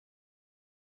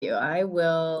I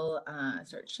will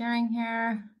start sharing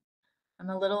here. I'm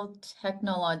a little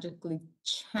technologically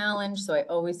challenged, so I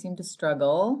always seem to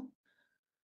struggle.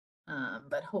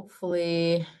 But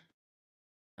hopefully,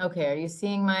 okay, are you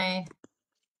seeing my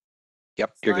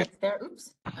Yep, you're good. slides there?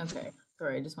 Oops. Okay,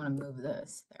 sorry, I just want to move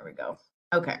this. There we go.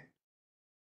 Okay.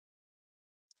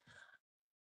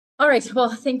 All right, well,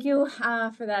 thank you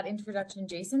for that introduction,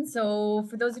 Jason. So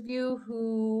for those of you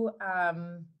who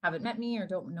haven't met me or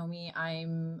don't know me,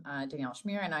 I'm Danielle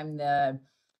Shmyr, and I'm the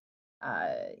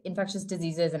infectious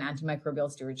diseases and antimicrobial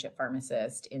stewardship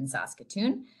pharmacist in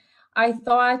Saskatoon. I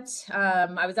thought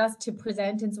I was asked to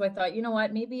present, and so I thought, you know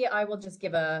what, maybe I will just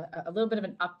give a little bit of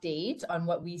an update on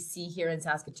what we see here in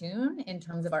Saskatoon in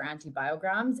terms of our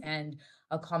antibiograms, and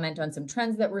I'll comment on some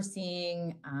trends that we're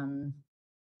seeing, and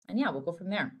yeah, we'll go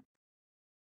from there.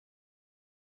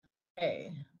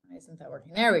 Okay, why isn't that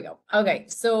working? There we go. Okay,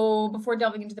 so before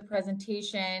delving into the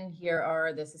presentation, here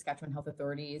are the Saskatchewan Health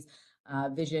Authority's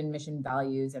vision, mission,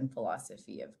 values, and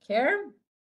philosophy of care.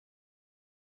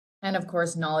 And of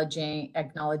course,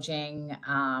 acknowledging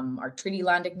our treaty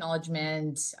land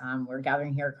acknowledgement. We're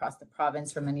gathering here across the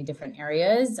province from many different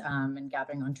areas and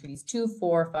gathering on treaties 2,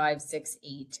 4, 5, 6,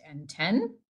 8, and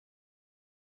 10.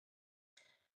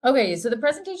 Okay, so the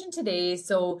presentation today,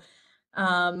 to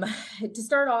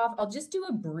start off, I'll just do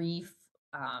a brief,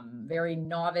 very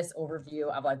novice overview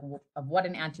of what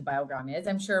an antibiogram is.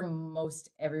 I'm sure most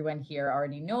everyone here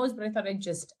already knows, but I thought I'd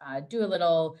just do a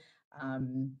little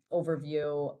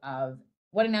overview of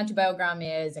what an antibiogram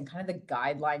is and kind of the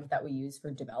guidelines that we use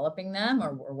for developing them,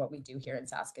 or what we do here in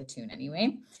Saskatoon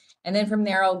anyway. And then from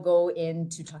there, I'll go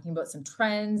into talking about some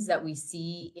trends that we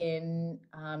see in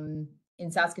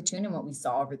Saskatoon and what we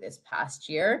saw over this past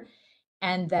year.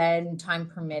 And then, time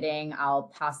permitting, I'll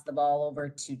pass the ball over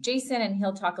to Jason, and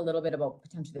he'll talk a little bit about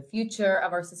potentially the future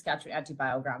of our Saskatchewan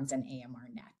antibiograms and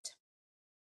AMRNet.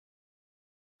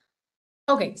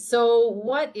 Okay, so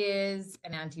what is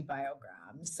an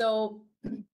antibiogram? So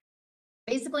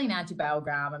basically, an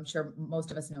antibiogram, I'm sure most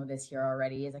of us know this here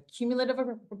already, is a cumulative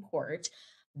report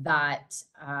that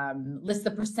lists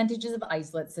the percentages of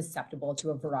isolates susceptible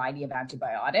to a variety of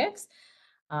antibiotics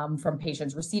from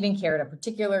patients receiving care at a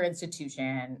particular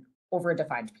institution over a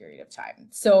defined period of time.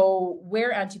 So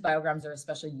where antibiograms are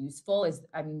especially useful is,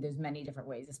 I mean, there's many different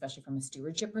ways, especially from a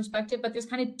stewardship perspective, but there's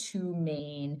kind of two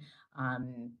main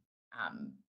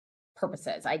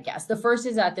purposes, I guess. The first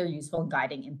is that they're useful in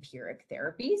guiding empiric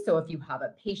therapy. So if you have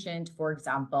a patient, for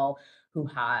example, who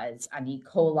has an E.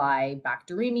 coli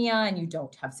bacteremia and you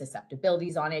don't have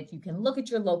susceptibilities on it, you can look at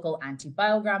your local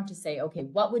antibiogram to say, okay,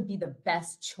 what would be the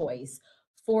best choice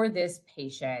for this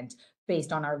patient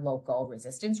based on our local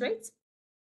resistance rates?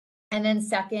 And then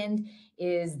second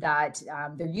is that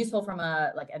they're useful from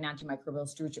an antimicrobial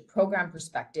stewardship program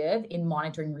perspective in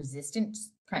monitoring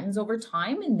resistance trends over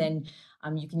time. And then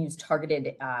you can use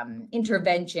targeted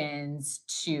interventions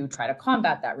to try to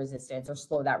combat that resistance or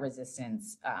slow that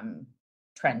resistance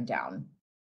trend down.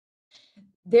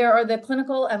 There are the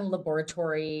Clinical and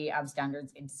Laboratory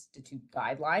Standards Institute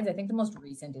guidelines. I think the most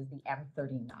recent is the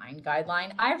M39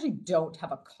 guideline. I actually don't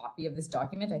have a copy of this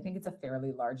document. I think it's a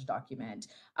fairly large document,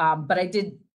 but I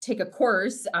did take a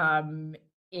course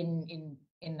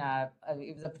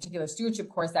it was a particular stewardship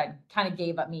course that kind of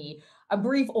gave me a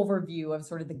brief overview of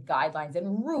sort of the guidelines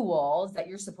and rules that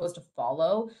you're supposed to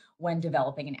follow when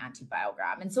developing an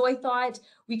antibiogram. And so I thought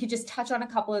we could just touch on a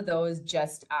couple of those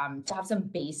just to have some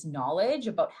base knowledge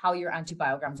about how your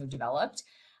antibiograms are developed,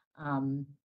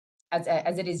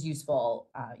 as it is useful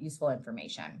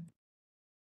information.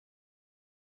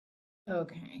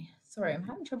 Okay, sorry, I'm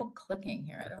having trouble clicking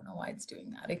here. I don't know why it's doing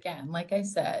that again. Like I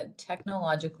said,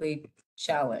 technologically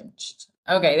challenged.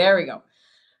 Okay, there we go.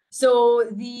 So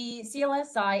the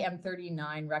CLSI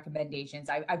M39 recommendations,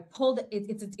 I've pulled,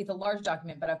 it's a large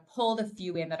document, but I've pulled a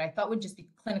few in that I thought would just be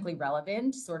clinically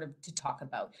relevant sort of to talk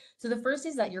about. So the first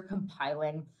is that you're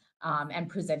compiling and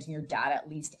presenting your data at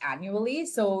least annually.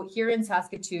 So here in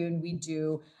Saskatoon, we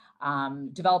do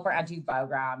develop our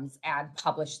antibiograms and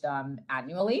publish them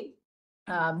annually.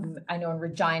 I know in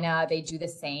Regina, they do the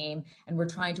same, and we're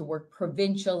trying to work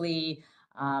provincially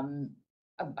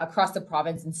across the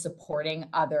province in supporting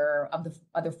other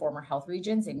former health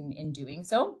regions in doing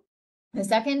so. The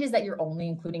second is that you're only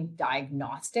including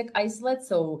diagnostic isolates,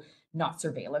 so not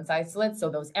surveillance isolates. So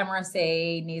those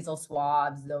MRSA nasal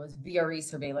swabs, those VRE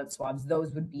surveillance swabs,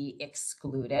 those would be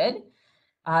excluded.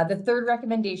 The third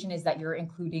recommendation is that you're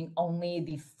including only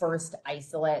the first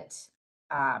isolate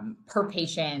per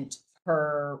patient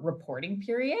per reporting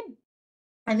period.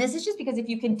 And this is just because if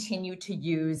you continue to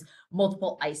use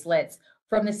multiple isolates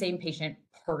from the same patient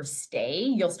first stay,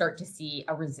 you'll start to see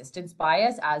a resistance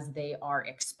bias as they are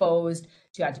exposed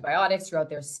to antibiotics throughout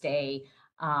their stay.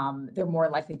 They're more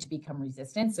likely to become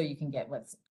resistant. So you can get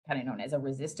what's kind of known as a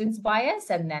resistance bias,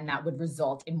 and then that would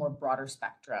result in more broader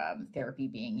spectrum therapy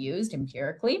being used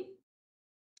empirically.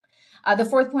 The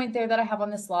fourth point there that I have on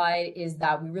the slide is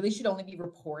that we really should only be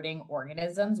reporting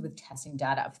organisms with testing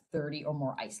data of 30 or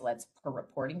more isolates per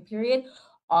reporting period.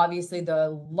 Obviously, the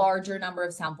larger number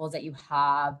of samples that you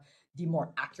have, the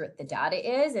more accurate the data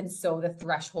is. And so the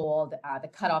threshold, the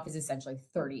cutoff is essentially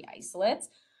 30 isolates.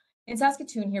 In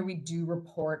Saskatoon here, we do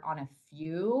report on a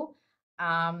few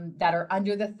that are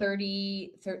under the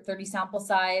 30 sample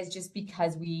size, just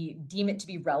because we deem it to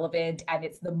be relevant and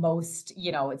it's the most,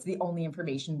 it's the only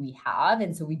information we have.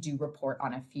 And so we do report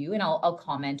on a few, and I'll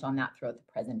comment on that throughout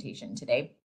the presentation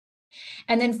today.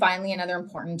 And then finally, another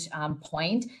important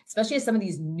point, especially as some of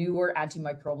these newer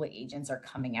antimicrobial agents are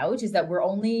coming out, is that we're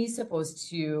only supposed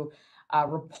to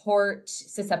report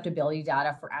susceptibility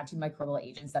data for antimicrobial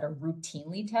agents that are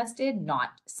routinely tested,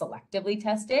 not selectively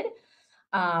tested.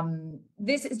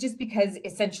 This is just because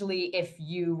essentially if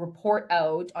you report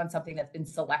out on something that's been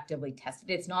selectively tested,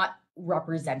 it's not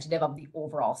representative of the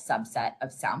overall subset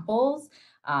of samples,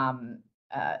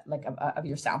 of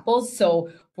your samples. So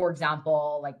for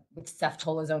example, like with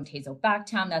ceftolozone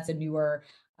tazobactam, that's a newer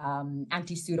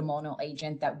anti-pseudomonal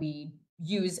agent that we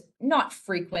use not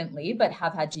frequently, but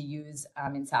have had to use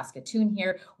in Saskatoon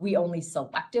here. We only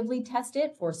selectively test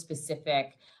it for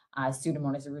specific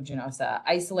Pseudomonas aeruginosa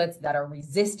isolates that are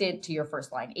resistant to your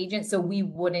first line agent. So we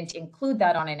wouldn't include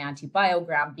that on an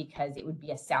antibiogram because it would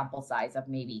be a sample size of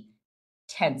maybe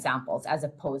 10 samples as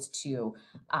opposed to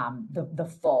the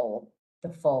full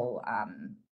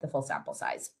sample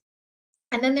size.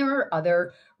 And then there are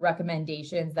other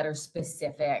recommendations that are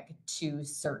specific to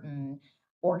certain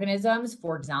organisms.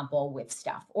 For example, with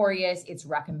Staph aureus, it's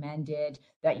recommended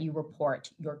that you report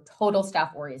your total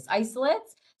Staph aureus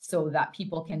isolates so that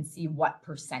people can see what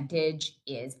percentage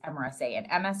is MRSA and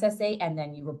MSSA, and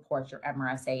then you report your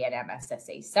MRSA and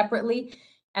MSSA separately.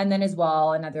 And then as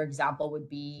well, another example would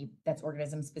be, that's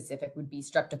organism specific, would be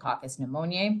Streptococcus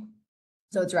pneumoniae.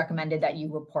 So it's recommended that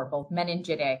you report both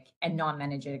meningitic and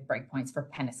non-meningitic breakpoints for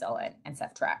penicillin and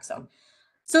ceftriaxone.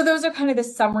 So those are kind of the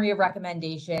summary of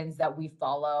recommendations that we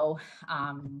follow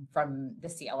from the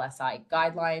CLSI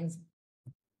guidelines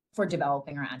for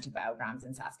developing our antibiograms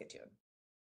in Saskatoon.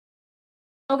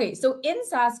 Okay, so in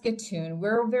Saskatoon,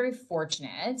 we're very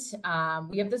fortunate.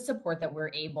 We have the support that we're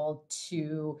able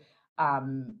to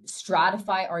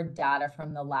stratify our data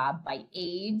from the lab by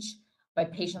age, by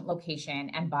patient location,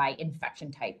 and by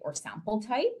infection type or sample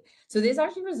type. So this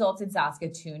actually results in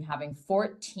Saskatoon having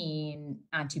 14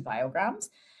 antibiograms.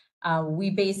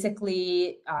 We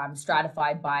basically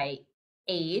stratify by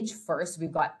age first.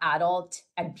 We've got adult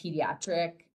and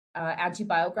pediatric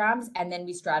antibiograms, and then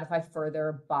we stratify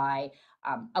further by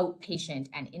outpatient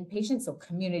and inpatient, so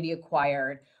community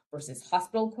acquired versus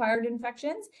hospital acquired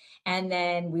infections. And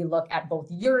then we look at both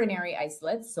urinary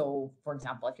isolates. So for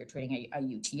example, if you're treating a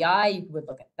UTI, you would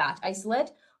look at that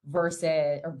isolate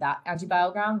versus, or that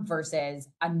antibiogram versus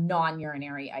a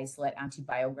non-urinary isolate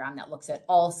antibiogram that looks at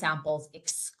all samples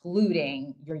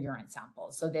excluding your urine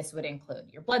samples. So this would include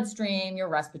your bloodstream, your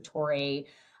respiratory,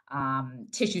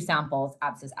 tissue samples,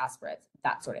 abscess aspirates,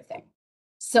 that sort of thing.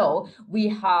 So we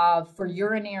have, for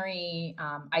urinary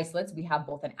isolates, we have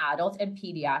both an adult and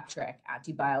pediatric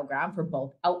antibiogram for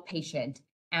both outpatient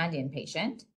and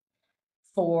inpatient.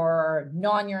 For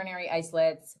non-urinary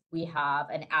isolates, we have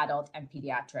an adult and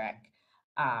pediatric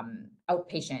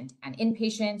outpatient and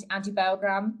inpatient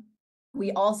antibiogram.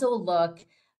 We also look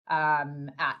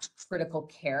at critical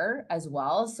care as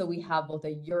well. So we have both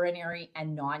a urinary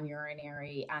and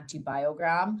non-urinary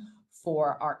antibiogram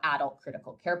for our adult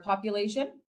critical care population.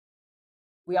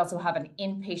 We also have an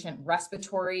inpatient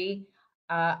respiratory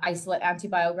isolate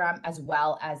antibiogram, as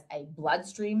well as a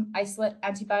bloodstream isolate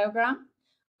antibiogram.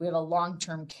 We have a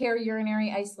long-term care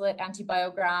urinary isolate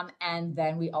antibiogram, and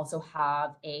then we also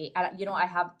have I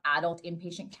have adult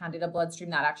inpatient Candida bloodstream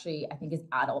that actually I think is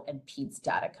adult and peds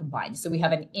data combined. So we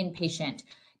have an inpatient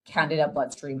Candida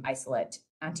bloodstream isolate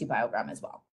antibiogram as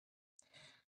well.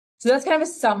 So that's kind of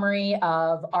a summary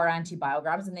of our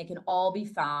antibiograms, and they can all be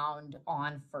found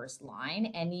on First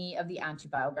Line. Any of the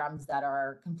antibiograms that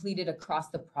are completed across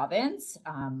the province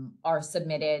are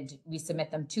submitted. We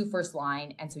submit them to First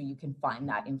Line, and so you can find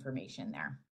that information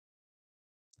there.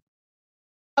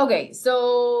 Okay,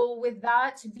 so with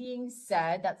that being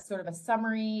said, that's sort of a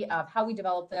summary of how we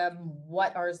develop them,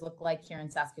 what ours look like here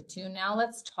in Saskatoon. Now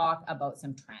let's talk about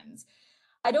some trends.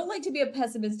 I don't like to be a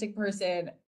pessimistic person.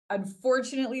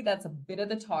 unfortunately, that's a bit of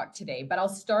the talk today, but I'll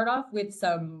start off with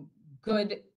some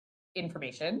good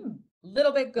information,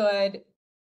 little bit good,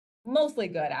 mostly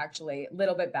good, actually, a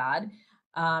little bit bad.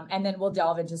 And then we'll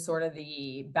delve into sort of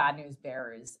the bad news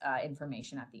bears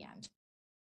information at the end.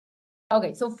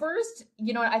 Okay, so first,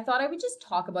 I thought I would just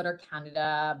talk about our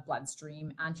Canada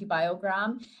bloodstream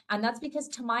antibiogram. And that's because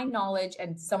to my knowledge,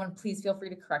 and someone please feel free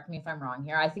to correct me if I'm wrong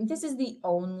here, I think this is the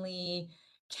only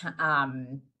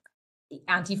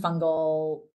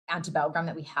antifungal antibiogram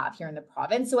that we have here in the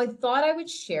province. So I thought I would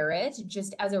share it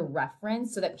just as a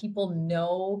reference so that people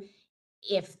know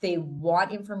if they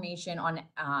want information on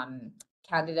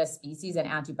Canada species and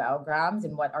antibiograms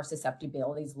and what our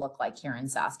susceptibilities look like here in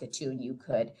Saskatoon, you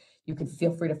could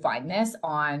feel free to find this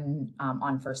on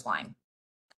First Line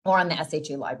or on the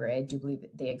SHA library. I do believe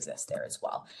they exist there as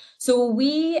well. So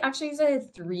we actually use a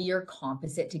 3-year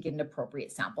composite to get an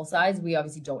appropriate sample size. We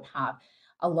obviously don't have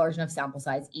a large enough sample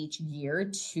size each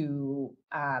year to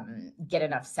get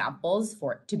enough samples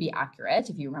for it to be accurate.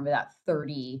 If you remember that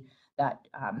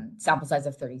sample size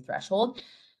of 30 threshold.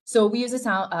 So we use a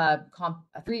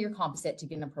 3-year composite to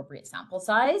get an appropriate sample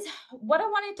size. What I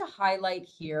wanted to highlight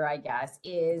here, I guess,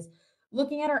 is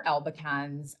looking at our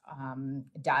albicans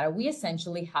data. We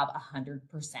essentially have 100%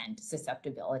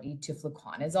 susceptibility to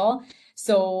fluconazole.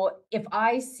 So if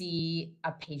I see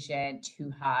a patient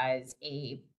who has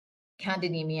a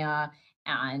candidemia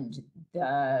and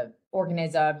the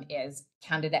organism is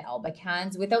Candida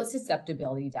albicans, without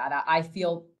susceptibility data, I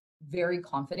feel very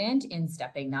confident in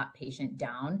stepping that patient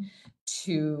down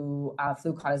to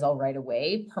fluconazole right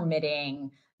away,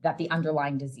 permitting that the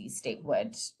underlying disease state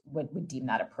would deem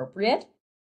that appropriate.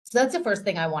 So that's the first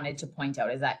thing I wanted to point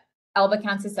out, is that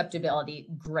albican susceptibility,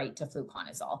 great to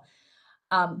fluconazole.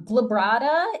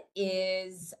 Glabrata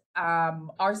is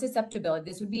our susceptibility.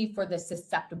 This would be for the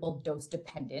susceptible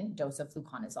dose-dependent dose of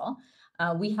fluconazole.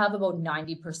 We have about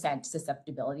 90%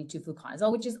 susceptibility to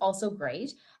fluconazole, which is also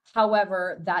great.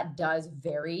 However, that does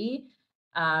vary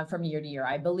from year to year.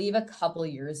 I believe a couple of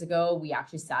years ago, we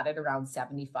actually sat at around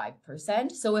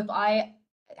 75%. So if I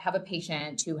have a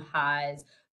patient who has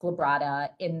glabrata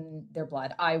in their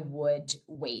blood, I would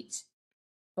wait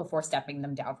before stepping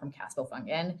them down from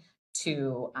caspofungin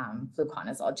to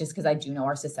fluconazole, just because I do know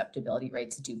our susceptibility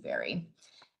rates do vary.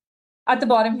 At the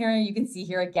bottom here, you can see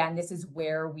here again, this is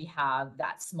where we have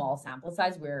that small sample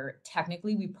size where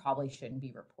technically we probably shouldn't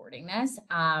be reporting this.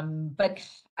 But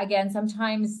again,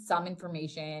 sometimes some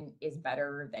information is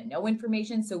better than no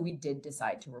information. So we did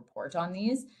decide to report on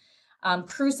these.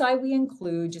 Cruci we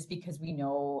include just because we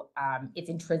know it's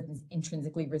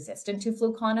intrinsically resistant to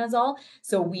fluconazole.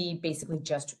 So we basically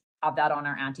just have that on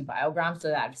our antibiogram so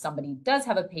that if somebody does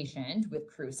have a patient with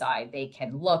cruci, they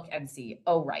can look and see,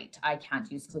 oh, right, I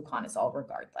can't use fluconazole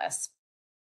regardless.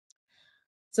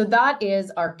 So that is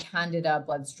our Candida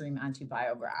bloodstream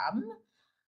antibiogram.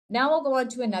 Now I'll go on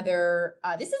to another,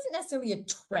 this isn't necessarily a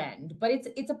trend, but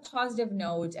it's a positive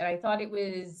note, and I thought it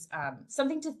was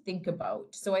something to think about.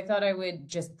 So I thought I would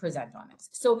just present on this.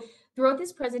 So throughout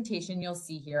this presentation, you'll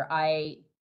see here, I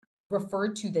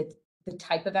referred to the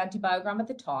type of antibiogram at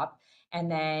the top, and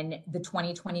then the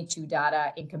 2022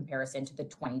 data in comparison to the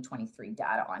 2023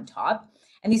 data on top.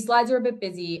 And these slides are a bit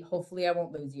busy. Hopefully I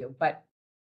won't lose you. But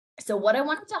so what I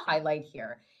wanted to highlight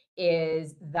here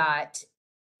is that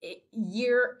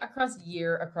year across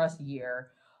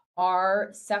year,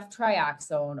 our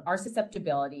ceftriaxone, our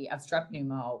susceptibility of strep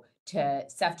pneumo to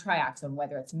ceftriaxone,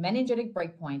 whether it's meningitic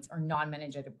breakpoints or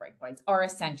non-meningitic breakpoints, are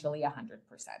essentially 100%.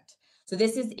 So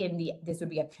this would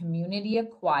be a community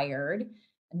acquired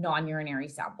non-urinary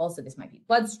sample. So this might be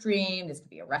bloodstream, this could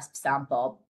be a RESP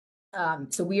sample.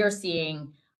 So we are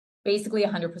seeing basically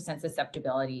 100%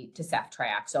 susceptibility to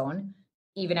ceftriaxone,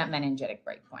 even at meningitic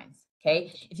breakpoints.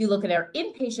 Okay. If you look at our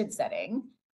inpatient setting,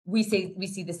 we see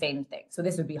the same thing. So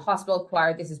this would be hospital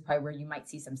acquired. This is probably where you might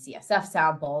see some CSF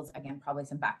samples. Again, probably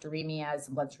some bacteremia,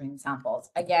 some bloodstream samples.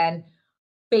 Again,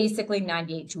 basically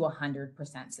 98 to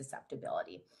 100%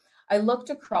 susceptibility. I looked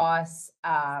across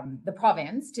the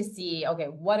province to see, okay,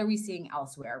 what are we seeing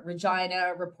elsewhere?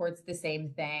 Regina reports the same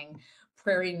thing.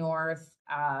 Prairie North,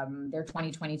 their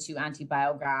 2022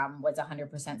 antibiogram was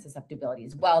 100% susceptibility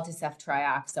as well to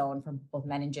ceftriaxone from both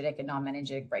meningitic and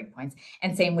non-meningitic breakpoints,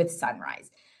 and same with Sunrise.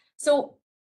 So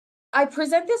I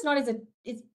present this not as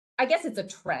I guess it's a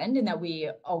trend in that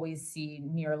we always see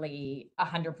nearly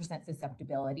 100%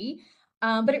 susceptibility.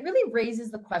 But it really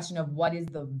raises the question of what is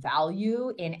the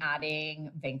value in adding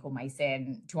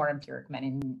vancomycin to our empiric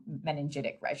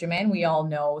meningitic regimen. We all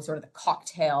know sort of the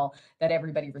cocktail that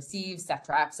everybody receives: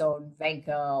 ceftriaxone,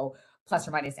 vanco, plus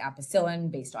or minus ampicillin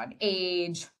based on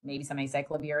age, maybe some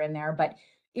acyclovir in there. But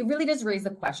it really does raise the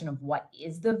question of what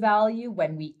is the value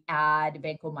when we add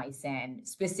vancomycin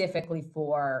specifically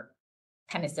for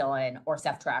penicillin or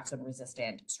ceftriaxone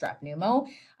resistant strep pneumo.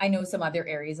 I know some other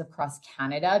areas across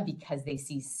Canada, because they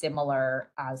see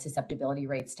similar susceptibility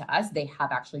rates to us, they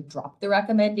have actually dropped the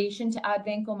recommendation to add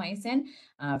vancomycin.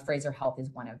 Fraser Health is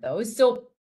one of those. So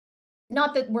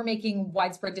not that we're making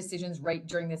widespread decisions right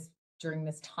during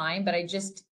this time, but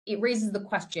it raises the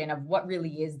question of what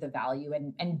really is the value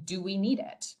and do we need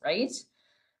it, right?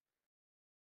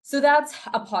 So that's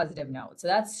a positive note. So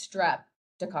that's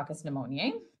Streptococcus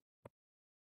pneumoniae.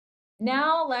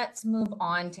 Now let's move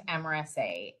on to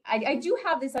MRSA. I do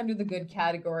have this under the good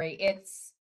category.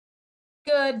 It's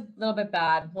good, a little bit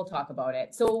bad. We'll talk about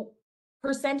it. So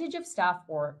percentage of Staph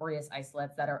aureus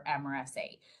isolates that are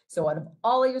MRSA. So out of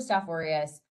all of your Staph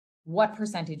aureus, what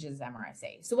percentage is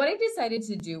MRSA? So what I decided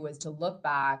to do was to look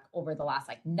back over the last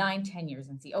 9-10 years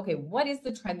and see, okay, what is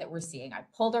the trend that we're seeing? I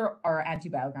pulled our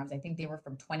antibiograms, I think they were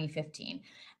from 2015,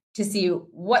 to see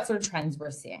what sort of trends we're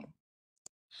seeing.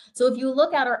 So if you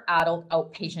look at our adult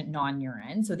outpatient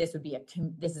non-urine, so this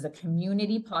is a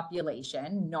community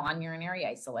population, non-urinary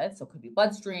isolates, so it could be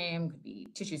bloodstream, could be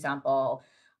tissue sample,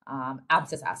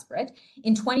 abscess aspirate.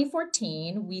 In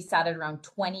 2014, we sat at around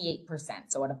 28%.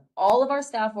 So out of all of our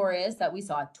Staph aureus that we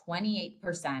saw,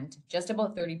 28%, just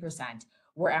about 30%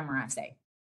 were MRSA.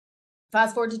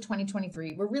 Fast forward to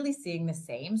 2023, we're really seeing the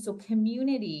same. So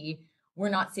community, we're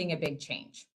not seeing a big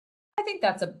change. I think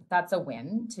that's a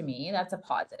win to me. That's a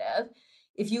positive.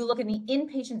 If you look in the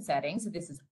inpatient setting, so this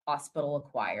is hospital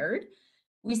acquired,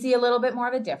 we see a little bit more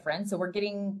of a difference. So we're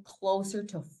getting closer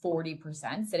to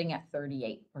 40%, sitting at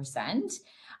 38%.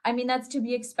 I mean, that's to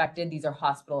be expected. These are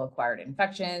hospital acquired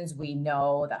infections. We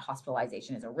know that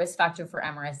hospitalization is a risk factor for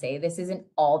MRSA. This isn't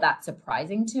all that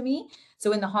surprising to me.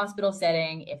 So in the hospital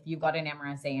setting, if you've got an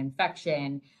MRSA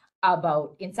infection,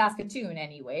 in Saskatoon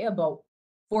anyway, about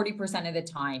 40% of the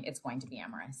time, it's going to be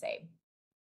MRSA.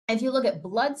 If you look at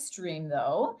bloodstream,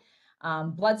 though,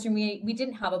 bloodstream, we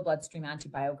didn't have a bloodstream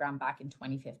antibiogram back in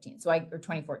 2015, or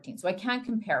 2014, so I can't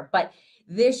compare. But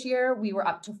this year, we were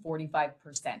up to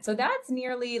 45%. So that's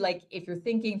nearly if you're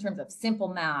thinking in terms of simple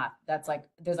math, that's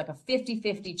there's a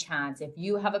 50-50 chance if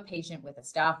you have a patient with a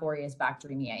Staph aureus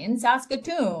bacteremia in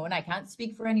Saskatoon, I can't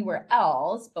speak for anywhere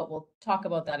else, but we'll talk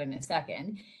about that in a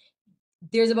second.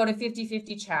 There's about a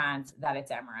 50-50 chance that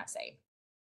it's MRSA.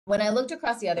 When I looked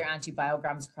across the other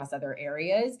antibiograms across other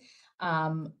areas,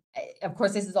 of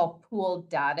course, this is all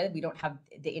pooled data. We don't have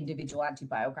the individual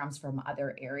antibiograms from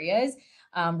other areas.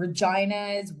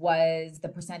 Regina's the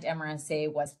percent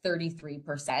MRSA was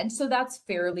 33%. So that's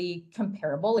fairly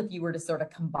comparable if you were to sort of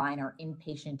combine our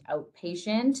inpatient,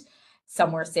 outpatient,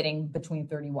 somewhere sitting between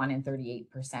 31 and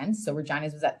 38%. So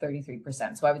Regina's was at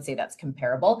 33%. So I would say that's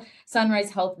comparable. Sunrise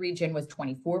Health Region was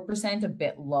 24%, a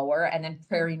bit lower. And then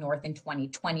Prairie North in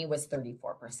 2020 was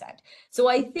 34%. So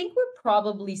I think we're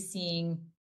probably seeing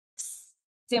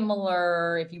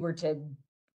similar, if you were to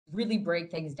really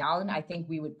break things down, I think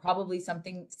we would probably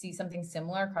see something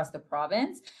similar across the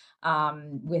province,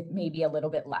 with maybe a little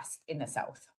bit less in the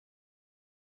south.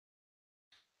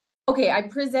 Okay, I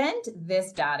present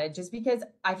this data just because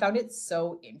I found it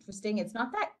so interesting. It's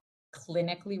not that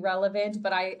clinically relevant,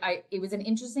 but it was an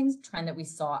interesting trend that we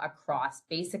saw across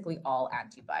basically all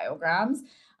antibiograms,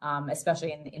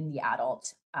 especially in the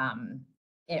adult,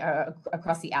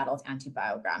 across the adult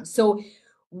antibiograms. So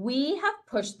we have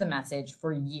pushed the message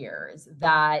for years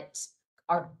that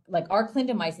our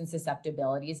clindamycin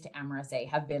susceptibilities to MRSA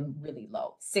have been really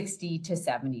low, 60 to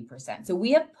 70%. So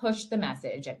we have pushed the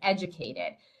message and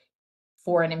educated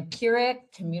for an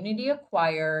empiric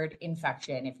community-acquired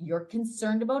infection. If you're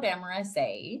concerned about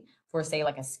MRSA for, say,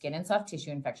 a skin and soft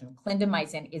tissue infection,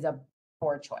 clindamycin is a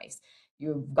poor choice.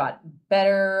 You've got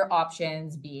better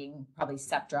options being probably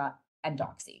Septra and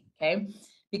Doxy, okay?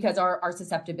 Because our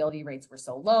susceptibility rates were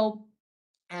so low,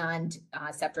 and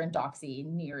Septra and Doxy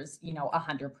nears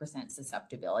 100%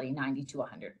 susceptibility, 90 to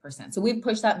 100%. So we've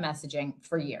pushed that messaging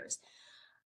for years.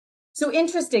 So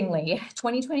interestingly,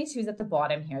 2022 is at the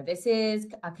bottom here. This is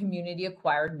a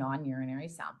community-acquired non-urinary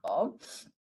sample.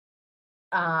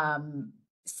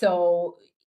 So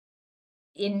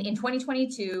in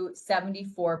 2022,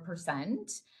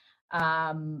 74%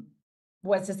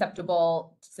 was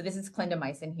susceptible. So this is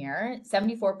clindamycin here.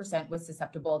 74% was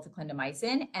susceptible to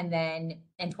clindamycin. And then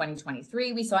in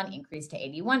 2023, we saw an increase to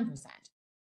 81%.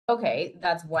 Okay,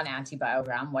 that's one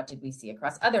antibiogram. What did we see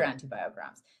across other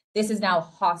antibiograms? This is now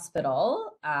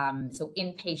hospital, so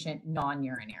inpatient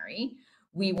non-urinary.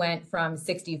 we went from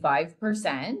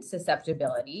 65%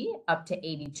 susceptibility up to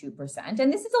 82%.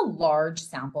 And this is a large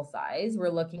sample size. We're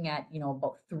looking at,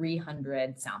 about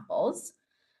 300 samples.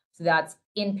 So that's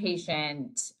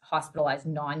inpatient hospitalized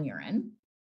non-urine.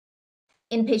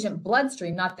 Inpatient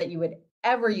bloodstream, not that you would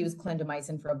ever use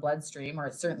clindamycin for a bloodstream, or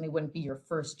it certainly wouldn't be your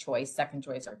first choice, second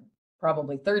choice, or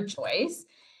probably third choice.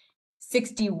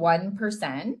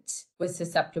 61% was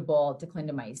susceptible to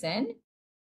clindamycin.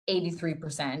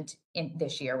 83% in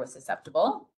this year was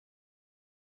susceptible.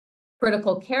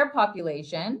 Critical care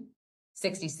population,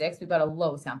 66. We've got a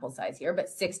low sample size here, but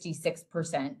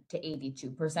 66% to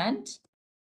 82%.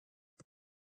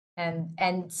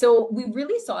 And so we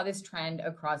really saw this trend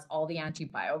across all the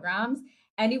antibiograms,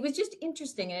 and it was just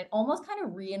interesting, and it almost kind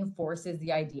of reinforces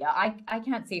the idea. I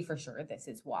can't say for sure this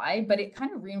is why, but it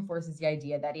kind of reinforces the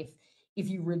idea that if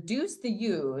you reduce the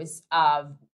use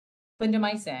of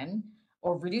clindamycin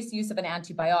or reduce the use of an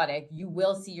antibiotic, you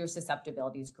will see your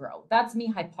susceptibilities grow. That's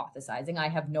me hypothesizing. I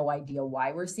have no idea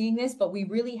why we're seeing this, but we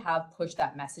really have pushed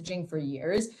that messaging for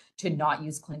years to not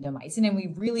use clindamycin, and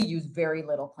we really use very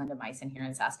little clindamycin here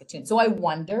in Saskatoon. So I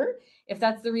wonder if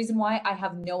that's the reason why. I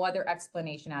have no other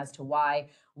explanation as to why.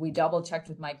 We double checked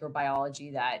with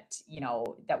microbiology that,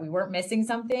 that we weren't missing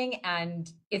something, and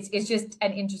it's just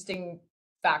an interesting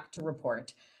fact to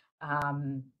report.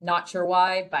 Not sure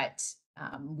why, but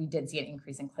we did see an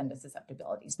increase in clinda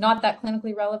susceptibilities. Not that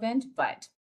clinically relevant, but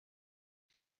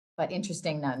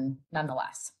interesting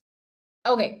nonetheless.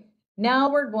 Okay,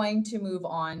 now we're going to move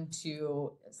on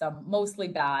to some mostly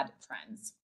bad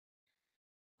trends.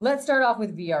 Let's start off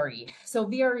with VRE. So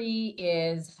VRE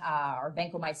is our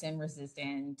vancomycin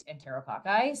resistant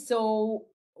enterococci. So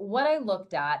what I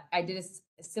looked at, I did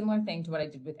a similar thing to what I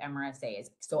did with MRSAs.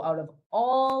 So out of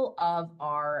all of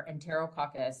our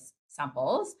enterococcus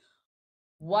samples,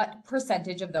 what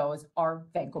percentage of those are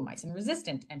vancomycin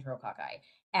resistant enterococci?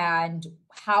 And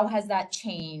how has that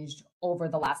changed over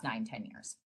the last 9-10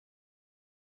 years?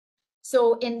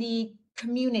 So in the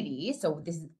community, so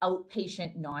this is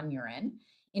outpatient non-urine,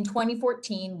 in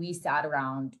 2014, we sat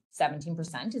around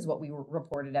 17% is what we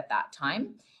reported at that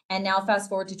time. And now fast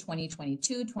forward to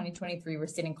 2022, 2023, we're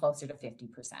sitting closer to 50%.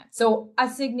 So a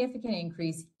significant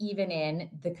increase even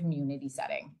in the community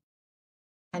setting.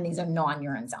 And these are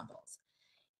non-urine samples.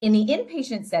 In the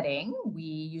inpatient setting, we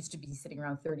used to be sitting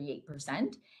around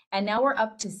 38%, and now we're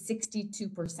up to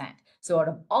 62%. So out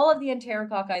of all of the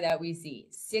enterococci that we see,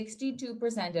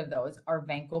 62% of those are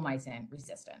vancomycin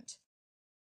resistant.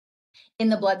 In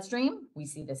the bloodstream, we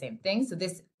see the same thing. So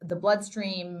the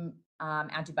bloodstream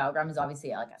antibiogram is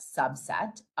obviously like a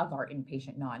subset of our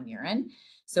inpatient non-urine.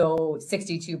 So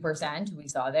 62% we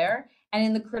saw there. And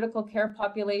in the critical care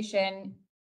population,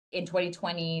 in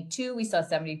 2022, we saw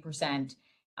 70%.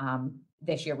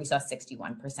 This year we saw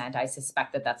 61%. I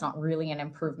suspect that that's not really an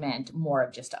improvement, more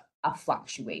of just a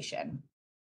fluctuation.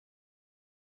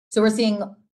 So we're seeing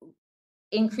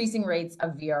increasing rates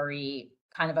of VRE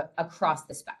kind of across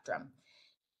the spectrum.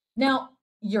 Now,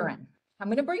 urine. I'm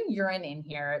going to bring urine in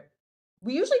here.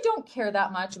 We usually don't care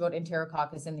that much about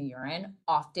enterococcus in the urine.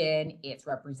 Often it's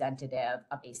representative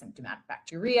of asymptomatic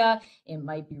bacteria. It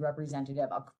might be representative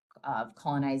of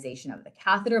colonization of the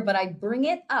catheter, but I bring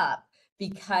it up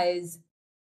because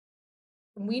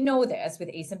we know this with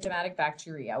asymptomatic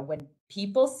bacteria. When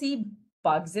people see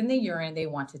bugs in the urine, they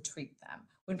want to treat them.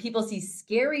 When people see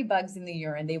scary bugs in the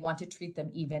urine, they want to treat them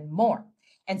even more.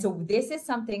 And so this is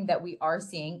something that we are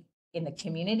seeing in the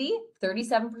community.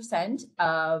 37%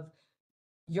 of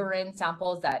urine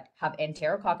samples that have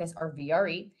enterococcus are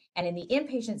VRE, and in the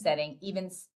inpatient setting,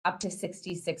 even up to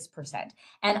 66%.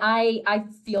 And I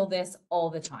feel this all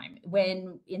the time.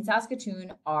 When in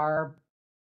Saskatoon, our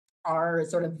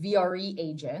sort of VRE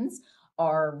agents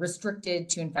are restricted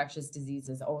to infectious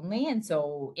diseases only. And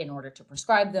so in order to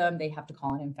prescribe them, they have to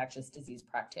call an infectious disease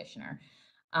practitioner.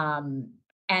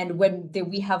 And when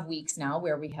we have weeks now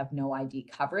where we have no ID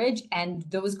coverage, and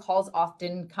those calls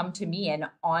often come to me, and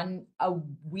on a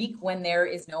week when there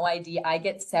is no ID, I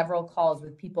get several calls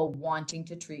with people wanting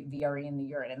to treat VRE in the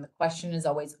urine. And the question is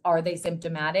always, are they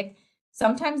symptomatic?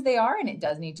 Sometimes they are, and it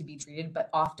does need to be treated, but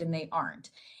often they aren't.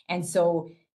 And so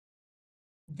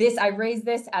I raise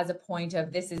this as a point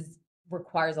of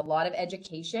requires a lot of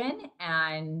education,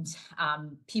 and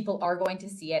people are going to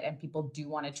see it, and people do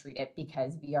want to treat it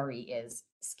because VRE is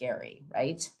scary,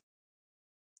 right?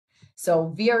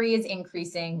 So VRE is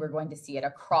increasing. We're going to see it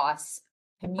across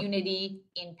community,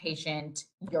 inpatient,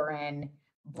 urine,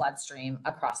 bloodstream,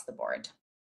 across the board.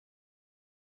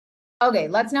 Okay,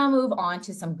 let's now move on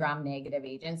to some gram-negative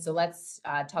agents. So let's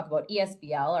talk about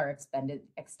ESBL, or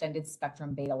extended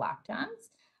spectrum beta-lactams.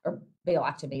 or beta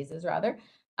lactamases rather.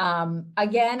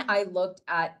 Again, I looked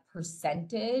at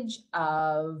percentage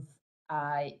of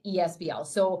ESBL.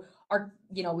 So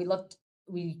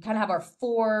we kind of have our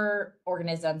 4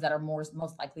 organisms that are most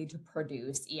likely to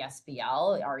produce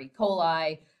ESBL, are E.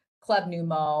 coli, Kleb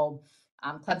pneumo,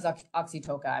 Klebsiella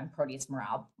oxytoca, and Proteus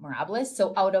mirabilis.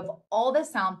 So out of all the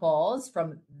samples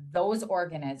from those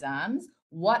organisms,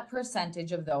 what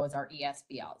percentage of those are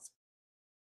ESBLs?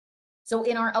 So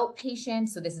in our outpatient,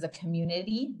 so this is a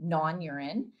community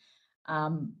non-urine.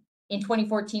 In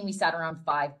 2014, we sat around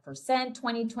 5%.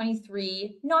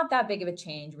 2023, not that big of a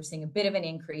change. We're seeing a bit of an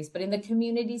increase, but in the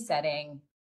community setting,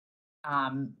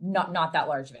 not that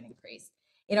large of an increase.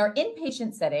 In our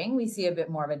inpatient setting, we see a bit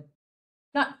more of a,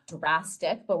 not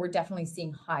drastic, but we're definitely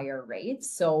seeing higher rates.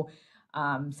 So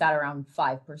sat around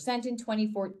 5% in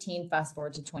 2014, fast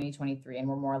forward to 2023, and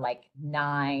we're more like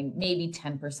 9, maybe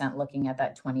 10% looking at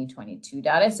that 2022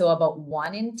 data. So about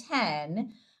 1 in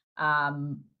 10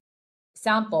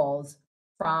 samples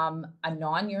from a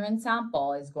non-urine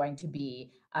sample is going to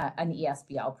be an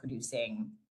ESBL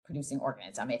producing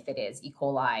organism, if it is E.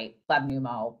 coli, Kleb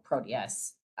pneumo,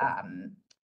 Proteus, and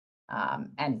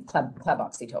Kleb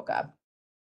oxytoca.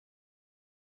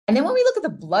 And then when we look at the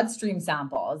bloodstream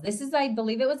samples, this is, I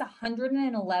believe it was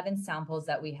 111 samples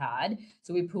that we had.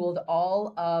 So we pooled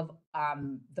all of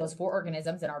those 4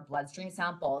 organisms in our bloodstream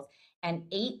samples, and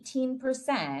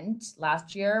 18%,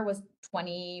 last year was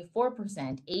 24%,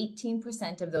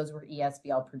 18% of those were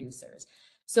ESBL producers.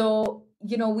 So,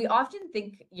 we often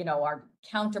think, our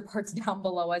counterparts down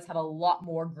below us have a lot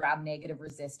more gram-negative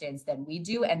resistance than we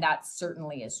do, and that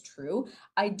certainly is true.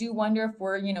 I do wonder if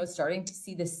we're, starting to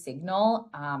see the signal,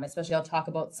 especially I'll talk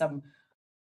about some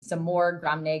more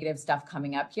gram-negative stuff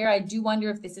coming up here. I do wonder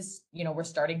if this is, we're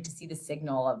starting to see the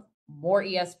signal of more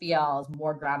ESBLs,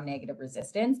 more gram-negative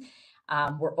resistance.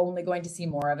 We're only going to see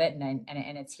more of it,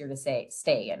 and it's here to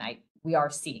stay, and we are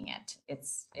seeing it.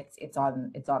 It's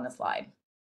on the slide.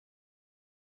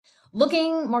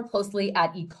 Looking more closely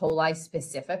at E. coli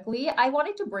specifically, I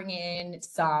wanted to bring in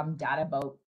some data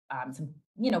about some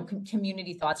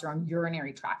community thoughts around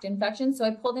urinary tract infections. So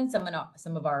I pulled in some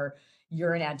of our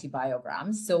urine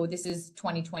antibiograms. So this is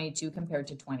 2022 compared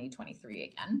to 2023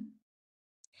 again.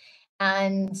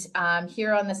 And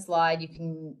here on the slide, you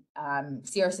can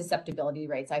see our susceptibility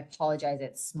rates. I apologize,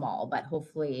 it's small, but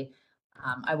hopefully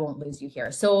I won't lose you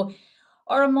here. So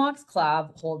our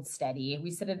amoxiclav holds steady. We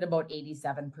sit at about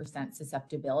 87%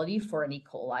 susceptibility for an E.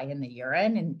 coli in the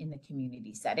urine in the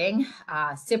community setting.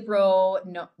 Cipro,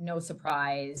 no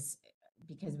surprise,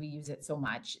 because we use it so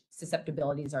much.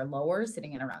 Susceptibilities are lower,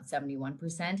 sitting at around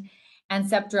 71%. And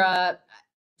Septra,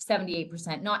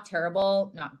 78%, not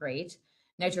terrible, not great.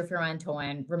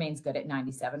 Nitrofurantoin remains good at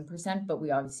 97%, but we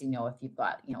obviously know if you've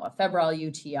got, a febrile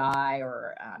UTI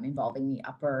or involving the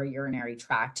upper urinary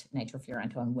tract,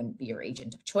 nitrofurantoin wouldn't be your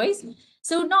agent of choice.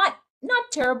 So not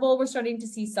terrible. We're starting to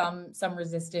see some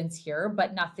resistance here,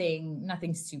 but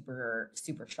nothing super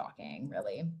shocking,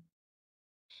 really.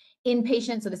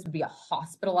 Inpatient, so this would be a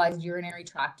hospitalized urinary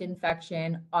tract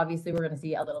infection. Obviously, we're going to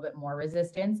see a little bit more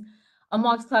resistance.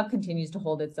 Amoxiclav continues to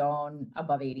hold its own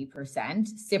above 80%.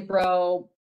 Cipro,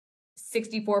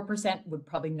 64% would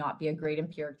probably not be a great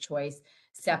empiric choice.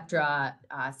 Septra,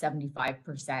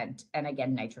 75%. And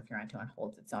again, nitrofurantoin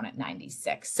holds its own at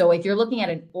 96%. So if you're looking at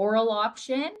an oral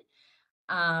option,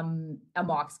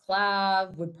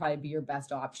 amoxiclav would probably be your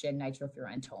best option.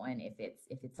 Nitrofurantoin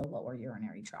if it's a lower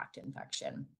urinary tract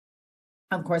infection.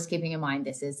 Of course, keeping in mind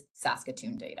this is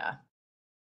Saskatoon data.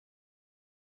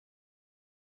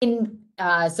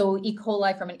 So E.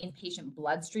 coli from an inpatient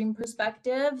bloodstream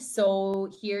perspective. So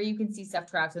here you can see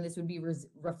ceftriaxone. This would be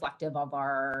reflective of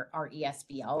our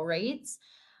ESBL rates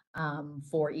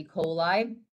for E.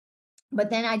 coli.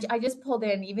 But then I just pulled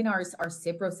in even our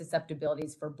Cipro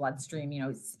susceptibilities for bloodstream,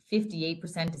 58%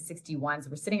 to 61%.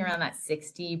 So we're sitting around that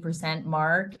 60%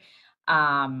 mark.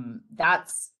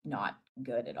 That's not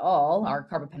good at all. Our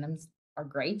carbapenems are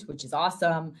great, which is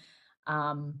awesome.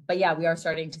 But yeah, we are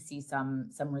starting to see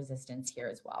some resistance here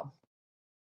as well.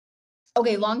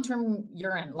 Okay, long-term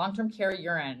care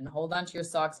urine. Hold on to your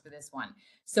socks for this one.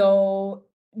 So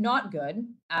not good,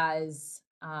 as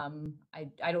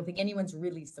I don't think anyone's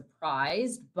really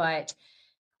surprised, but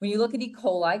when you look at E.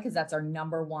 coli, because that's our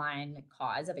 #1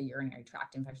 cause of a urinary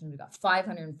tract infection, we've got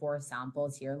 504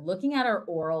 samples here. Looking at our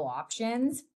oral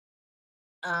options,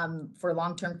 for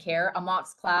long-term care,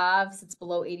 amoxiclav sits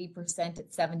below 80%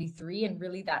 at 73%, and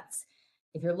really that's,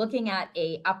 if you're looking at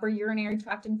a upper urinary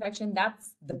tract infection,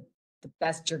 that's the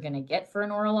best you're going to get for an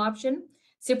oral option.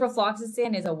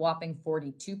 Ciprofloxacin is a whopping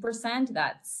 42%.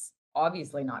 That's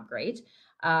obviously not great.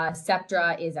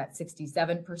 Septra is at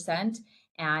 67%,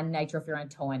 and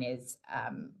nitrofurantoin is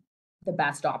the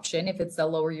best option if it's a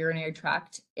lower urinary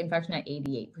tract infection at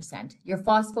 88%. Your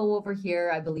phospho over here,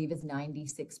 I believe, is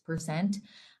 96%.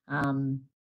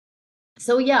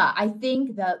 So yeah, I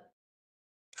think that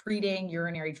treating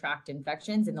urinary tract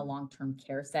infections in the long-term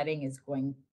care setting is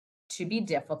going to be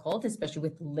difficult, especially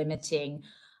with limiting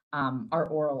our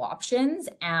oral options.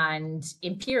 And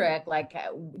empiric, like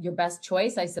your best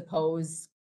choice, I suppose,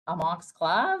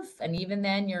 amoxiclav. And even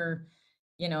then you're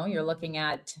looking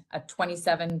at a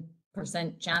 27%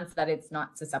 chance that it's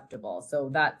not susceptible. So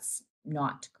that's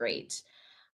not great.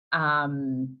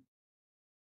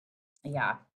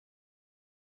 Yeah.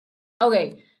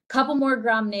 Okay, couple more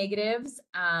gram negatives.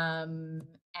 And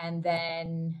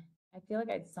then I feel like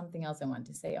I had something else I wanted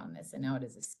to say on this and now it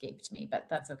has escaped me, but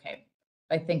that's okay.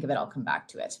 If I think of it, I'll come back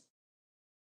to it.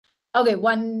 Okay,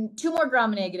 two more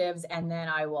gram negatives, and then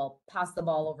I will pass the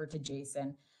ball over to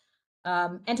Jason.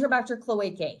 Enterobacter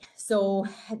cloacae. So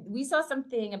we saw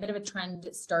a bit of a trend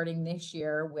starting this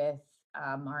year with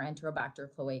our Enterobacter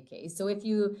cloacae. So if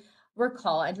you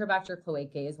recall, Enterobacter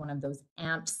cloacae is one of those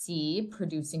AMP-C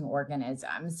producing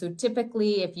organisms. So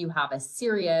typically, if you have a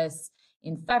serious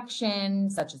infection,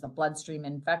 such as a bloodstream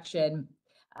infection,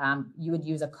 you would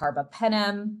use a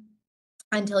carbapenem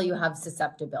until you have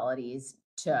susceptibilities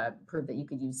to prove that you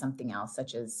could use something else,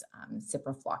 such as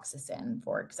ciprofloxacin,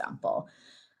 for example.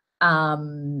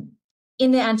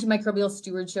 In the antimicrobial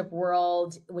stewardship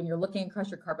world, when you're looking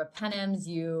across your carbapenems,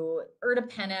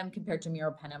 ertapenem compared to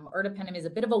meropenem. Ertapenem is a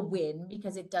bit of a win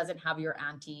because it doesn't have your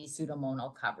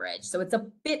anti-pseudomonal coverage. So it's a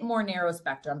bit more narrow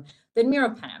spectrum than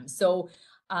meropenem. So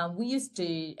we used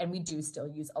to, and we do still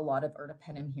use a lot of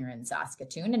ertapenem here in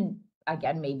Saskatoon. And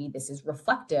again, maybe this is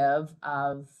reflective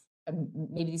of,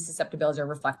 maybe these susceptibilities are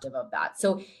reflective of that.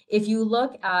 So if you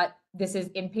look at, this is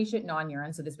inpatient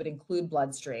non-urine, so this would include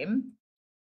bloodstream.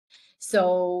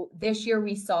 So this year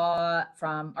we saw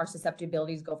from our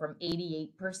susceptibilities go from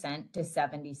 88% to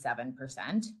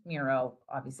 77%. Miro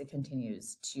obviously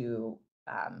continues to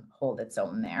hold its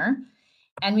own there.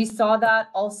 And we saw that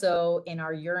also in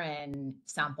our urine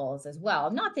samples as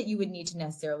well. Not that you would need to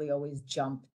necessarily always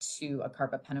jump to a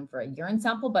carbapenem for a urine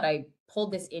sample, but I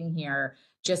pulled this in here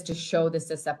just to show the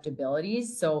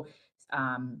susceptibilities. So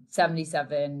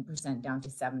 77% down to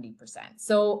 70%.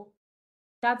 So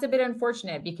that's a bit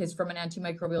unfortunate because from an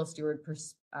antimicrobial steward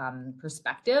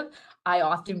perspective, I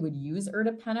often would use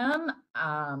ertapenem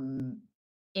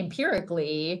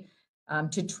empirically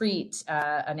to treat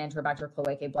an Enterobacter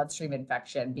cloacae bloodstream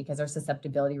infection because our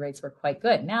susceptibility rates were quite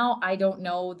good. Now, I don't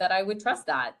know that I would trust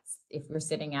that if we're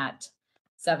sitting at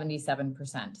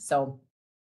 77%. So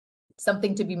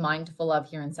something to be mindful of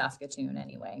here in Saskatoon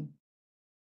anyway.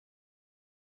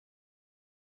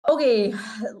 Okay,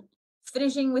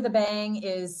 finishing with a bang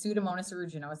is Pseudomonas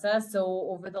aeruginosa. So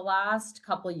over the last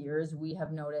couple of years, we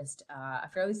have noticed a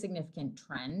fairly significant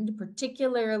trend,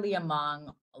 particularly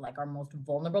among like our most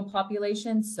vulnerable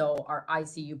populations. So our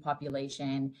ICU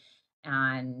population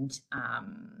and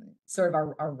sort of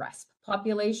our RESP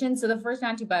population. So the first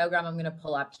antibiogram I'm going to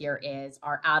pull up here is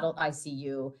our adult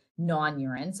ICU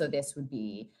non-urine. So this would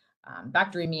be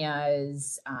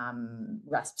bacteremias,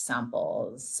 RESP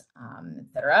samples,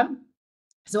 etc.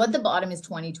 So at the bottom is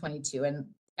 2022, and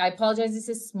I apologize, this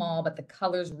is small, but the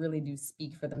colors really do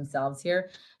speak for themselves here.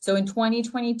 So in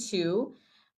 2022,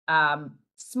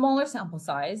 smaller sample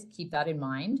size, keep that in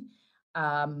mind.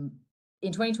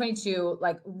 In 2022,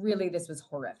 like really this was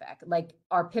horrific. Like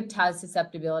our pip-taz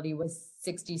susceptibility was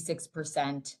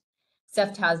 66%,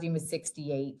 ceftazidime was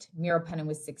 68, meropenem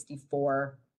was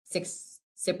 64,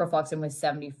 ciprofloxacin was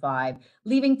 75,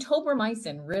 leaving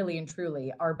tobramycin really and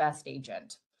truly our best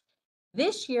agent.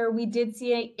 This year, we did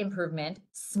see an improvement,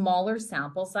 smaller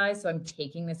sample size. So I'm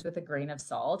taking this with a grain of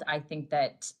salt. I think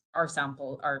that our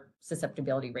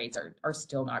susceptibility rates are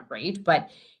still not great, but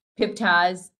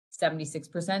pip-taz,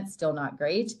 76%, still not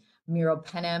great.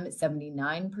 Meropenem,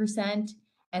 79%,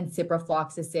 and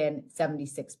ciprofloxacin,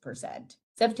 76%.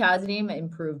 Ceftazidime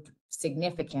improved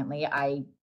significantly. I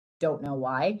don't know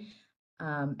why.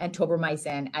 And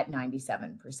tobramycin at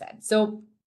 97%. So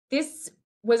this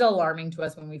was alarming to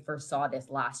us when we first saw this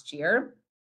last year.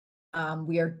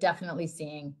 We are definitely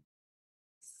seeing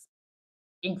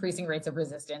increasing rates of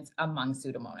resistance among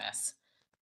Pseudomonas.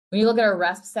 When you look at our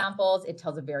RESP samples, it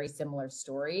tells a very similar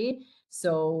story.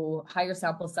 So higher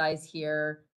sample size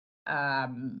here,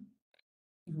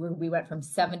 we went from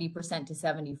 70% to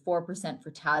 74%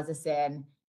 for tazocin,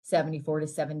 74 to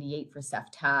 78 for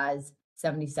ceftaz,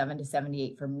 77 to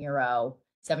 78 for Miro,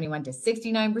 71 to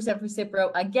 69% for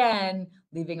Cipro, again,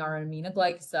 leaving our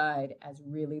aminoglycoside as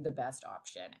really the best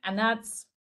option. And that's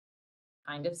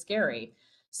kind of scary.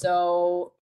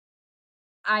 So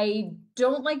I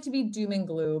don't like to be doom and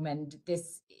gloom, and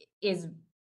this is,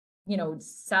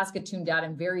 Saskatoon data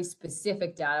and very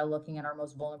specific data looking at our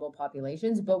most vulnerable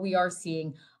populations, but we are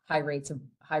seeing high rates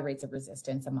of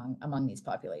resistance among these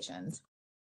populations.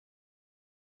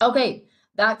 Okay,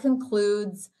 that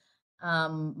concludes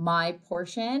my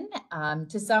portion.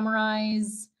 To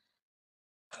summarize,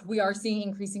 we are seeing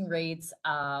increasing rates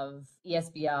of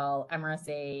ESBL,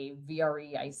 MRSA,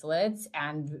 VRE isolates,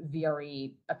 and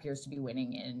VRE appears to be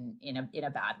winning in a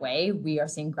bad way. We are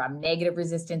seeing gram-negative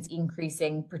resistance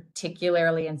increasing,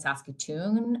 particularly in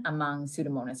Saskatoon among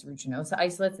Pseudomonas aeruginosa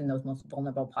isolates in those most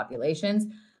vulnerable populations.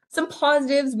 Some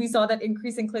positives, we saw that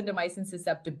increase in clindamycin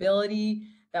susceptibility.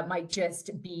 That might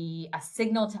just be a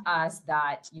signal to us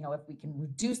that, if we can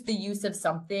reduce the use of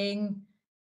something,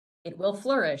 it will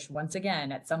flourish once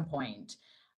again at some point.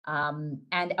 And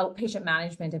outpatient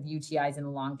management of UTIs in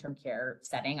a long-term care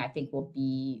setting, I think, will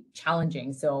be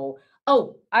challenging. So,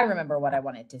 I remember what I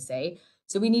wanted to say.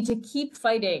 So we need to keep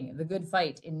fighting the good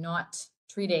fight in not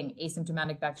treating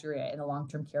asymptomatic bacteria in a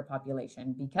long-term care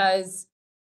population, because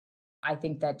I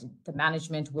think that the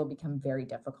management will become very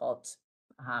difficult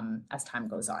as time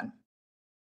goes on.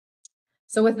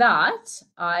 So with that,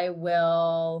 I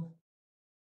will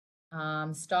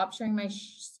stop sharing my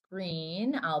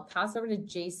screen. I'll pass over to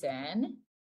Jason.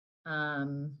 I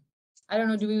don't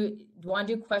know, do we want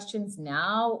to do questions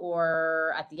now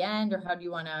or at the end, or how do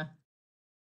you want to?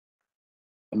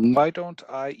 Why don't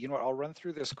I, I'll run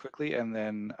through this quickly, and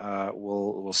then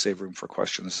we'll save room for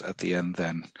questions at the end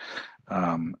then.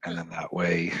 And then that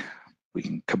way we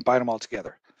can combine them all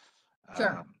together.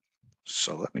 Sure.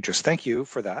 So let me just thank you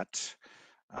for that.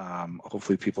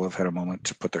 Hopefully people have had a moment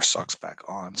to put their socks back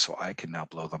on, so I can now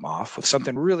blow them off with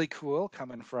something really cool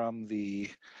coming from the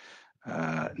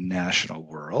national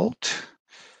world.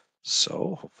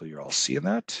 So hopefully you're all seeing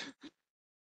that.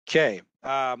 Okay,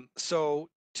 so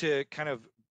to kind of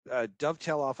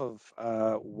dovetail off of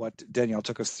what Danielle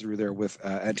took us through there with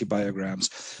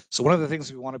antibiograms. So one of the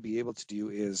things we want to be able to do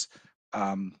is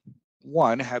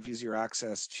one, have easier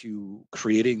access to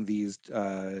creating these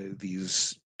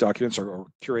documents or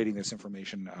curating this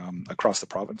information across the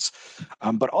province,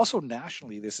 but also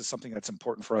nationally. This is something that's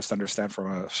important for us to understand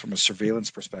from a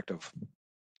surveillance perspective,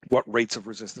 what rates of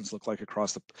resistance look like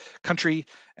across the country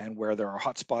and where there are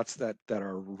hotspots that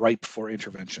are ripe for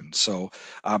intervention. So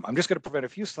I'm just going to present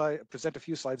a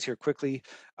few slides here quickly,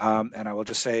 and I will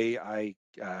just say I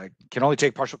can only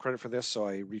take partial credit for this. So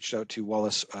I reached out to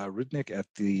Wallace Rudnick at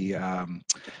the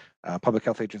Public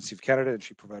Health Agency of Canada, and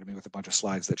she provided me with a bunch of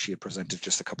slides that she had presented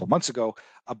just a couple months ago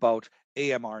about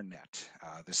AMRNet,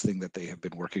 this thing that they have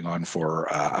been working on for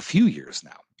a few years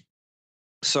now.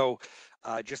 So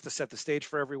just to set the stage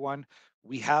for everyone,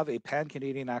 we have a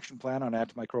pan-Canadian action plan on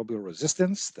antimicrobial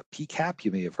resistance, the PCAP.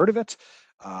 You may have heard of it.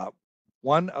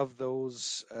 One of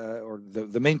those, or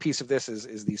the main piece of this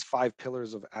is these 5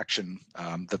 pillars of action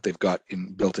that they've got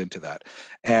built into that.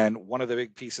 And one of the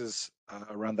big pieces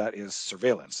around that is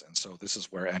surveillance. And so this is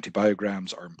where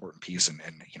antibiograms are an important piece, and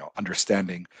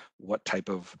understanding what type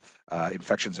of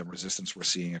infections and resistance we're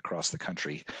seeing across the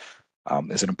country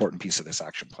is an important piece of this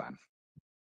action plan.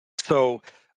 So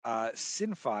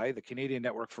CINFI, the Canadian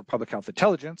Network for Public Health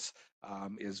Intelligence,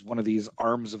 is one of these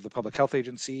arms of the Public Health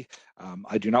Agency.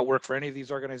 I do not work for any of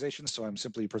these organizations, so I'm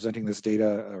simply presenting this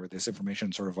data or this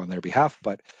information sort of on their behalf.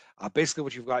 But basically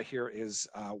what you've got here is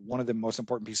one of the most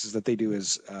important pieces that they do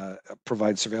is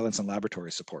provide surveillance and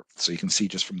laboratory support. So you can see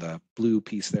just from the blue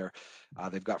piece there,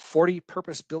 they've got 40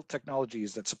 purpose-built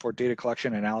technologies that support data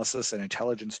collection, analysis, and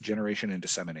intelligence generation and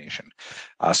dissemination.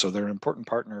 So they're an important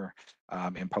partner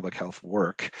in public health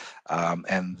work,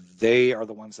 and they are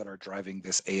the ones that are driving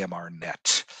this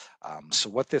AMRNet. So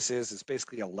what this is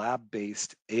basically a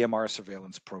lab-based AMR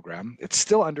surveillance program. It's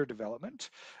still under development,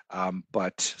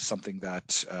 but something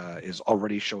that is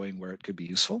already showing where it could be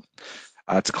useful.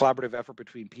 It's a collaborative effort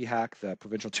between PHAC, the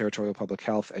Provincial Territorial Public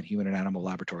Health, and human and animal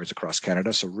laboratories across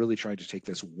Canada. So really trying to take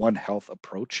this One Health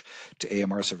approach to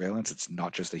AMR surveillance. It's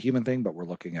not just a human thing, but we're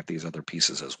looking at these other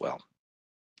pieces as well.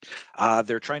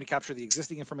 They're trying to capture the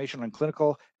existing information on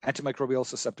clinical antimicrobial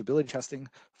susceptibility testing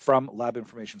from lab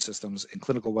information systems in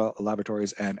clinical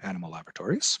laboratories and animal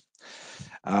laboratories.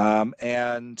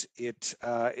 And it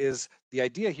is, the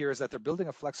idea here is that they're building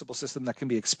a flexible system that can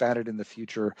be expanded in the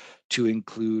future to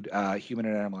include human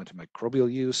and animal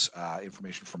antimicrobial use,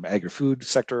 information from agri-food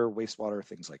sector, wastewater,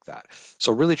 things like that.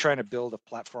 So really trying to build a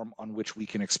platform on which we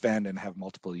can expand and have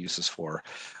multiple uses for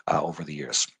over the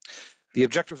years. The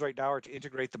objectives right now are to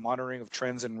integrate the monitoring of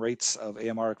trends and rates of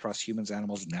AMR across humans,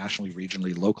 animals, nationally,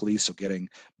 regionally, locally. So getting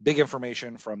big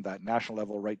information from that national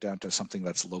level right down to something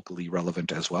that's locally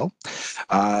relevant as well.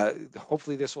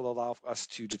 Hopefully this will allow us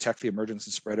to detect the emergence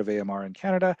and spread of AMR in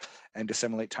Canada and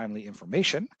disseminate timely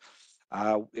information.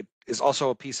 It is also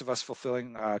a piece of us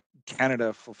fulfilling,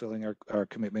 Canada fulfilling our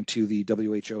commitment to the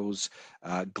WHO's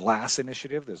GLASS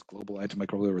initiative, this Global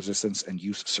Antimicrobial Resistance and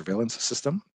Use Surveillance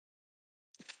System.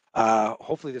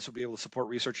 Hopefully this will be able to support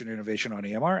research and innovation on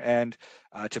AMR and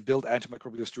to build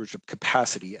antimicrobial stewardship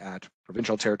capacity at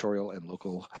provincial, territorial, and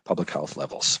local public health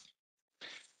levels.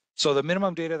 So the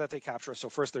minimum data that they capture, so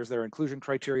first there's their inclusion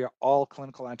criteria, all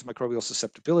clinical antimicrobial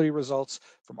susceptibility results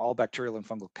from all bacterial and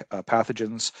fungal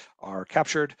pathogens are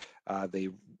captured. They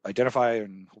identify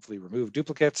and hopefully remove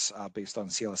duplicates based on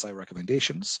CLSI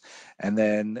recommendations. And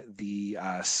then the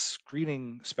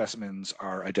screening specimens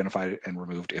are identified and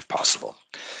removed if possible.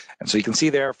 And so you can see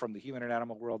there from the human and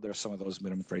animal world, there's some of those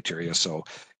minimum criteria. So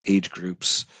age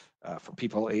groups, for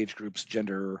people, age groups,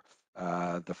 gender,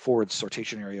 the forward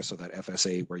sortation area, so that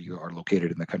FSA where you are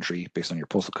located in the country based on your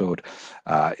postal code,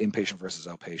 inpatient versus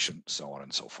outpatient, so on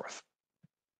and so forth.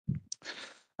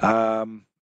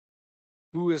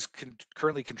 Who is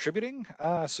currently contributing?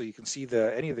 So you can see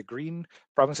any of the green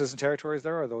provinces and territories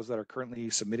there are those that are currently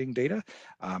submitting data,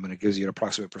 and it gives you an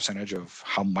approximate percentage of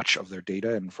how much of their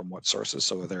data and from what sources.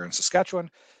 So there in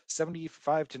Saskatchewan,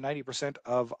 75 to 90%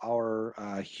 of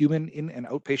our human in and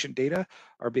outpatient data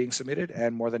are being submitted,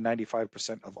 and more than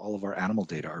 95% of all of our animal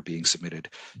data are being submitted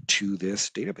to this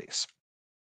database.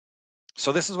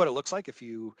 So this is what it looks like if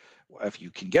you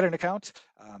can get an account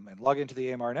and log into the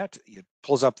AMRNet. It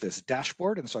pulls up this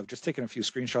dashboard, and so I've just taken a few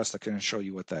screenshots that can show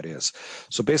you what that is.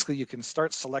 So basically, you can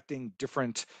start selecting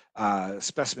different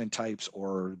specimen types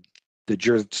or the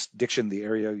jurisdiction, the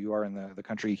area you are in the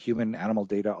country, human, animal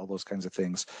data, all those kinds of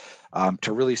things,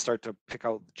 to really start to pick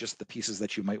out just the pieces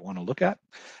that you might want to look at.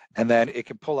 And then it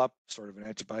can pull up sort of an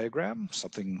antibiogram,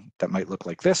 something that might look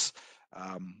like this.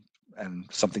 And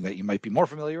something that you might be more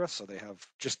familiar with. So they have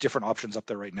just different options up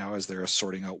there right now as they're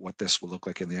sorting out what this will look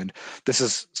like in the end. This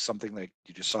is something that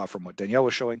you just saw from what Danielle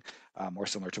was showing, more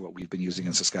similar to what we've been using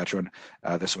in Saskatchewan.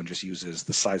 This one just uses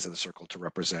the size of the circle to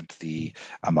represent the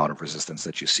amount of resistance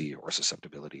that you see or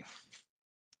susceptibility.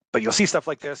 But you'll see stuff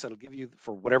like this. It'll give you,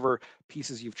 for whatever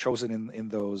pieces you've chosen in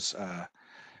those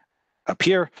up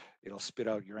here, it'll spit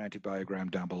out your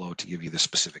antibiogram down below to give you the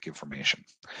specific information.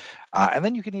 And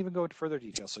then you can even go into further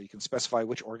detail. So you can specify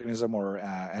which organism or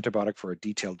antibiotic for a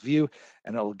detailed view,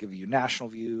 and it'll give you national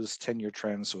views, 10-year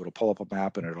trends. So it'll pull up a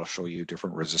map and it'll show you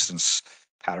different resistance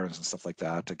patterns and stuff like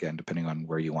that, again, depending on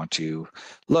where you want to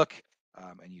look.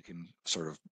 And you can sort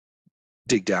of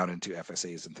dig down into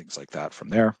FSAs and things like that from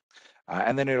there.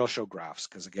 And then it'll show graphs,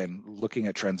 because again, looking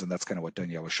at trends, and that's kind of what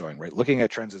Danielle was showing, right? Looking at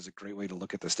trends is a great way to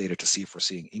look at this data to see if we're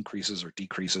seeing increases or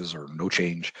decreases or no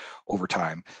change over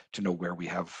time, to know where we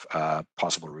have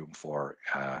possible room for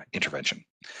intervention.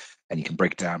 And you can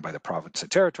break it down by the province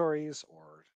and territories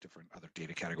or different other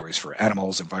data categories for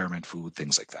animals, environment, food,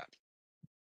 things like that.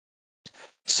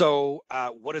 So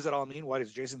what does it all mean? Why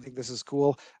does Jason think this is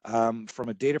cool? From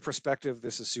a data perspective,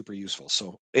 this is super useful.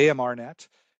 So AMRNet,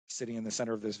 sitting in the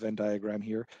center of this Venn diagram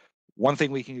here, one thing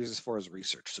we can use this for is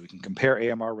research. So we can compare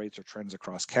AMR rates or trends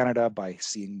across Canada by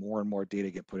seeing more and more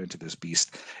data get put into this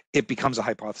beast. It becomes a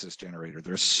hypothesis generator.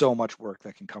 There's so much work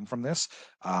that can come from this.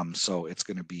 So it's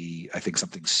going to be, I think,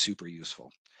 something super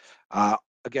useful.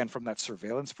 Again, from that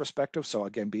surveillance perspective, so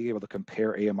again, being able to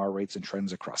compare AMR rates and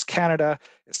trends across Canada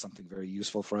is something very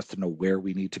useful for us to know where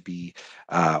we need to be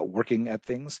working at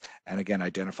things. And again,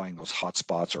 identifying those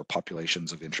hotspots or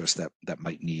populations of interest that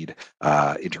might need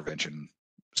intervention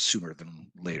sooner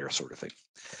than later, sort of thing.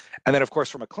 And then, of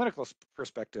course, from a clinical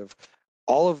perspective,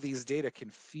 all of these data can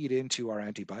feed into our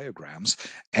antibiograms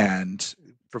and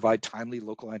provide timely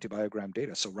local antibiogram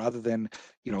data. So rather than,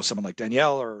 someone like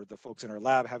Danielle or the folks in our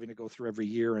lab having to go through every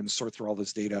year and sort through all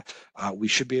this data, we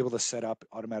should be able to set up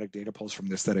automatic data pulls from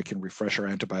this that it can refresh our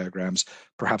antibiograms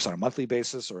perhaps on a monthly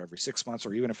basis or every 6 months,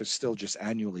 or even if it's still just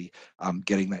annually,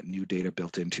 getting that new data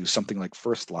built into something like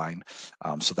First Line.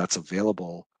 So that's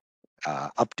available,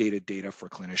 updated data for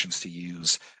clinicians to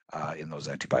use in those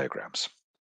antibiograms.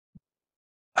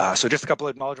 So just a couple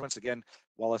of acknowledgements. Again,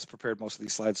 Wallace prepared most of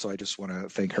these slides, so I just want to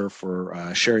thank her for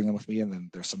sharing them with me. And then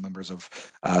there's some members of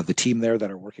the team there that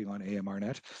are working on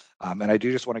AMRNet. And I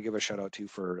do just want to give a shout out to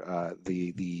for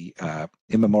the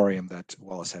in memoriam that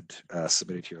Wallace had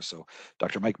submitted here. So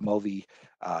Dr. Mike Mulvey,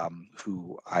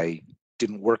 who I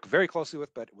didn't work very closely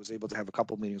with, but was able to have a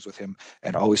couple meetings with him,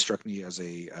 and always struck me as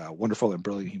a wonderful and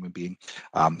brilliant human being.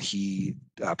 He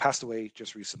passed away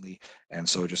just recently, and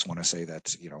so I just want to say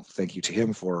that, thank you to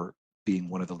him for being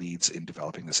one of the leads in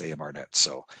developing this AMRNet.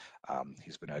 So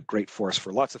he's been a great force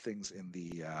for lots of things in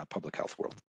the public health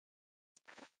world.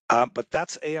 But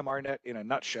that's AMRNet in a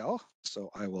nutshell. So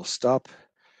I will stop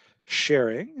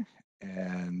sharing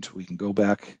and we can go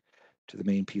back to the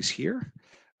main piece here.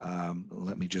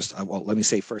 Let me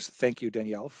say first, thank you,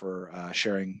 Danielle, for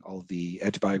sharing all the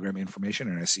Antibiogram information.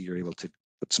 And I see you're able to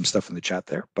put some stuff in the chat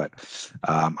there, but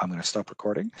I'm going to stop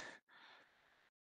recording